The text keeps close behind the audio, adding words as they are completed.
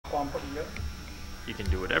while I'm putting it together? You can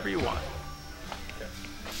do whatever you want. Okay.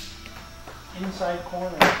 Inside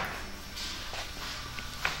corner.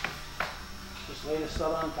 Just lay the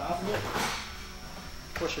stud on top of it.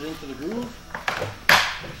 Push it into the groove.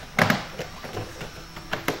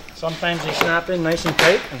 Sometimes they snap in nice and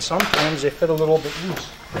tight, and sometimes they fit a little bit loose.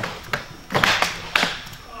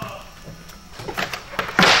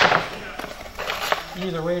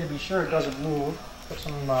 Either way, to be sure it doesn't move, put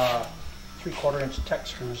some 3/4 inch Tech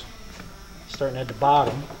screws starting at the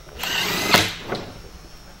bottom.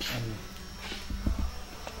 And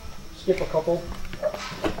skip a couple.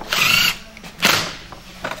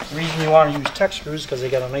 The reason you want to use Tech screws is because they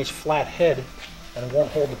got a nice flat head and it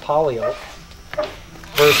won't hold the poly out,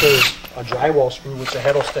 versus a drywall screw which the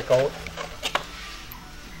head will stick out.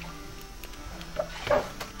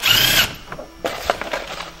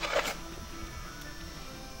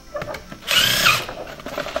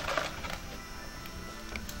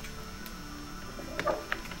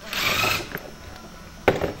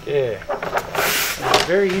 Okay, and it's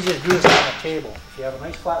very easy to do this on a table. If you have a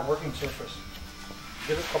nice flat working surface,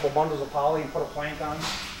 give it a couple bundles of poly and put a plank on,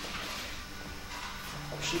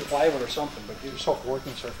 a sheet of plywood or something, but give yourself a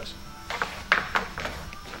working surface.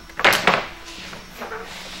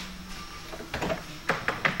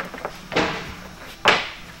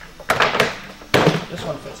 This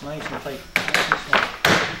one fits nice and tight. Nice and small.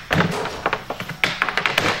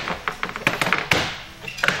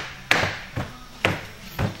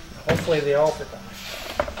 Hopefully they all fit that way.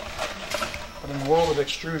 But in the world of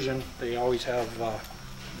extrusion, they always have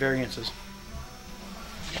variances.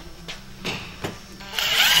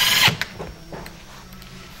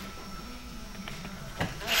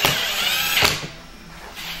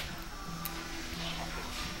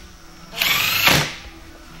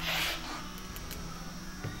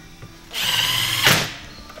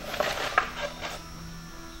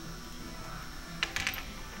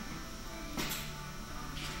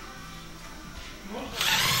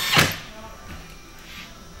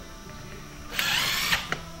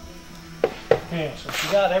 Okay, so if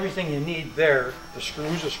you got everything you need there, the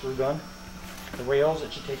screws, the screw gun, the rails,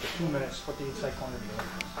 it should take you 2 minutes to put the inside corner together.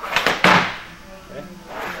 Okay.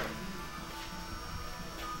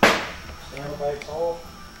 Stand by itself.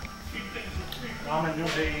 Now I'm going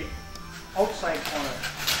to do the outside corner.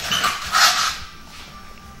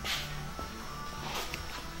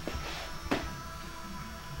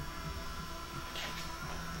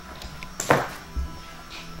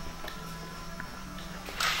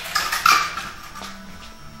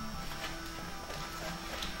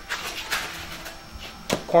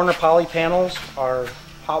 Corner poly panels are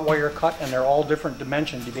hot wire cut, and they're all different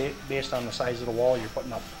dimensions based on the size of the wall you're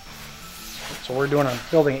putting up. So we're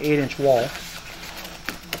building an 8-inch wall.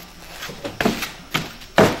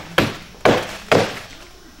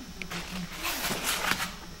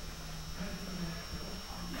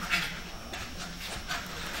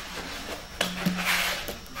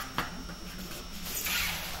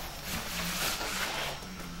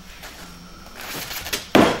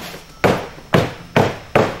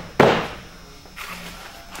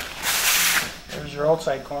 Your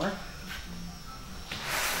outside corner.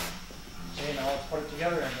 Okay, now let's put it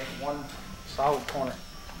together and make one solid corner.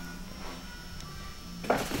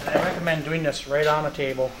 And I recommend doing this right on a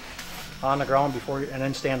table, on the ground and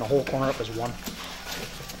then stand the whole corner up as one.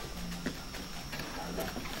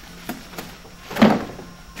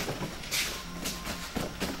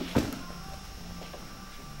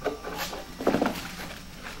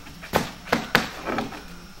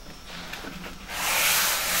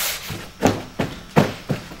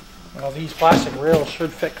 Well, these plastic rails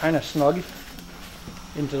should fit kind of snug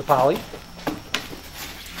into the poly.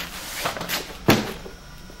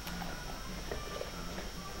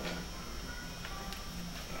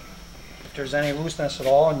 If there's any looseness at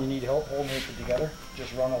all and you need help holding it together,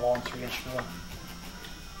 just run a long 3-inch screw.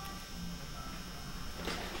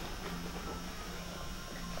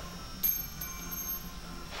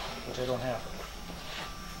 But they don't have to.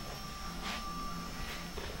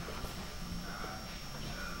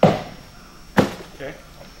 Okay.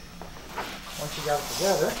 Once you got it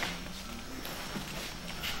together,